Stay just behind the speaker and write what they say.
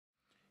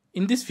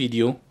In this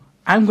video,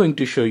 I'm going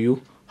to show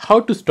you how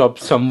to stop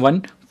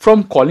someone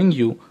from calling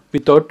you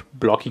without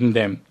blocking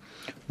them.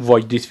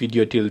 Watch this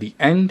video till the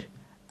end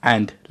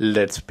and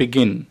let's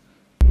begin.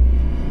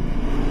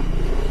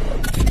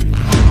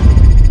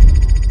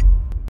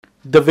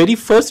 The very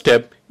first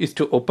step is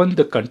to open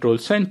the control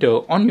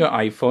center on your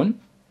iPhone.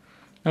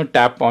 Now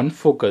tap on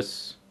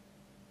focus.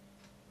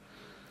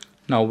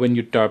 Now when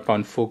you tap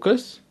on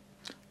focus,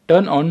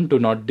 turn on do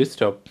not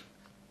disturb.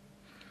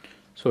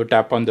 So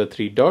tap on the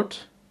three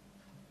dots.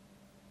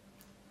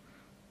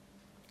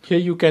 Here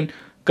you can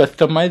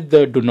customize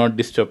the do not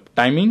disturb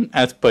timing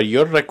as per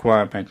your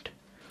requirement.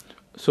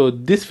 So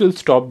this will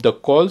stop the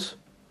calls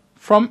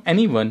from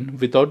anyone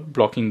without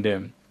blocking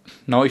them.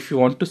 Now if you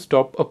want to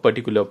stop a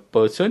particular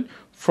person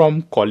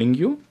from calling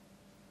you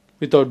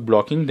without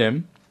blocking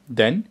them,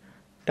 then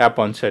tap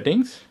on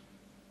settings.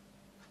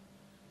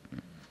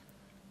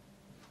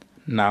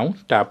 Now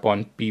tap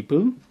on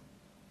people.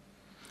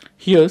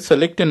 Here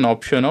select an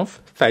option of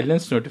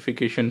silence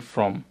notification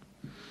from.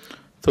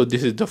 So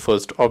this is the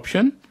first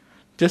option.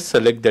 Just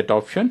select that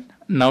option.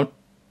 Now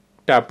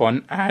tap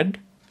on add.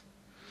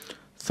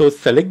 So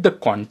select the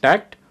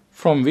contact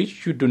from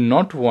which you do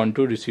not want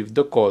to receive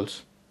the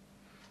calls.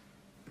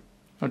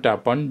 Now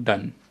tap on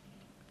done.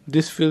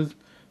 This will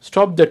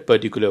stop that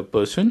particular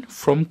person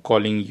from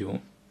calling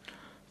you.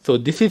 So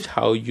this is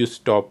how you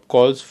stop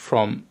calls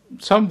from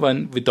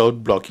someone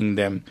without blocking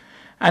them.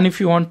 And if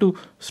you want to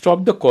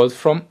stop the calls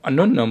from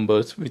unknown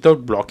numbers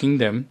without blocking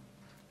them,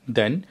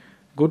 then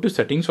go to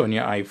settings on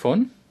your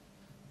iPhone.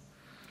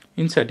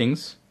 In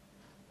settings,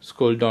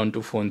 scroll down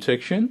to phone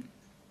section.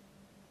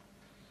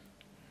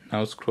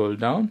 Now scroll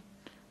down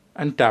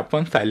and tap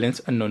on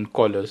silence unknown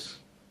callers.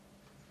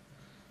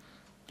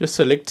 Just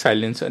select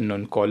silence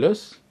unknown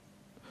callers.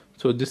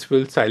 So this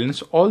will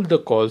silence all the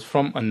calls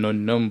from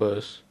unknown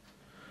numbers.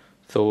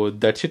 So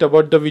that's it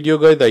about the video,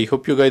 guys. I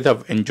hope you guys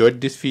have enjoyed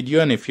this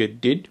video, and if you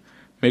did,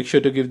 make sure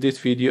to give this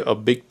video a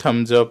big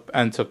thumbs up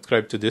and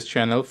subscribe to this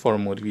channel for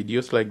more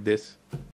videos like this.